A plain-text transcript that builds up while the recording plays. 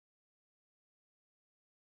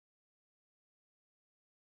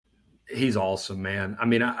He's awesome, man. I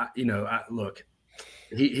mean, look,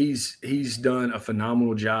 he's done a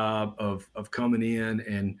phenomenal job of coming in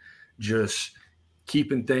and just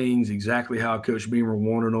keeping things exactly how Coach Beamer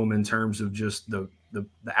wanted them in terms of just the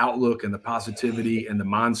outlook and the positivity and the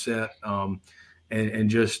mindset, and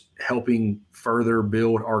just helping further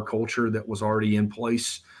build our culture that was already in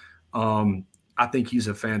place. I think he's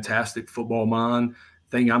a fantastic football mind.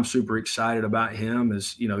 Thing I'm super excited about him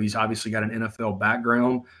is, he's obviously got an NFL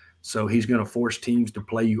background, so he's going to force teams to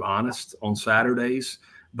play you honest on Saturdays,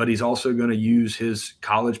 but he's also going to use his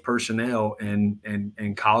college personnel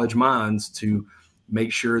and college minds to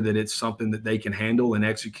make sure that it's something that they can handle and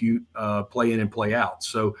execute, play in and play out.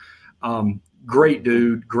 So great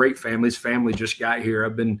dude, great family. His family just got here.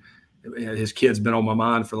 His kid's been on my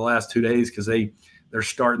mind for the last 2 days because they're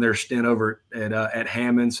starting their stint over at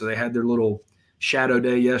Hammond. So they had their little shadow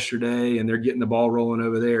day yesterday and they're getting the ball rolling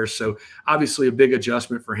over there. So obviously a big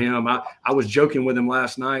adjustment for him. I was joking with him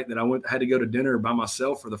last night that had to go to dinner by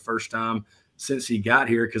myself for the first time since he got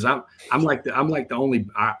here, because I am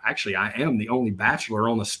the only bachelor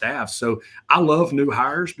on the staff. So I love new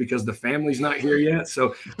hires because the family's not here yet.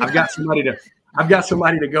 So I've got somebody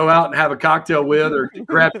to go out and have a cocktail with or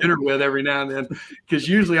grab dinner with every now and then, because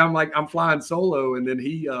usually I'm flying solo, and then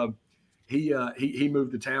he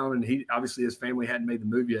moved to town, and he obviously his family hadn't made the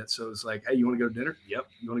move yet. So it's like, hey, you want to go to dinner? Yep.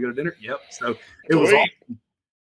 You want to go to dinner? Yep. So it was awesome.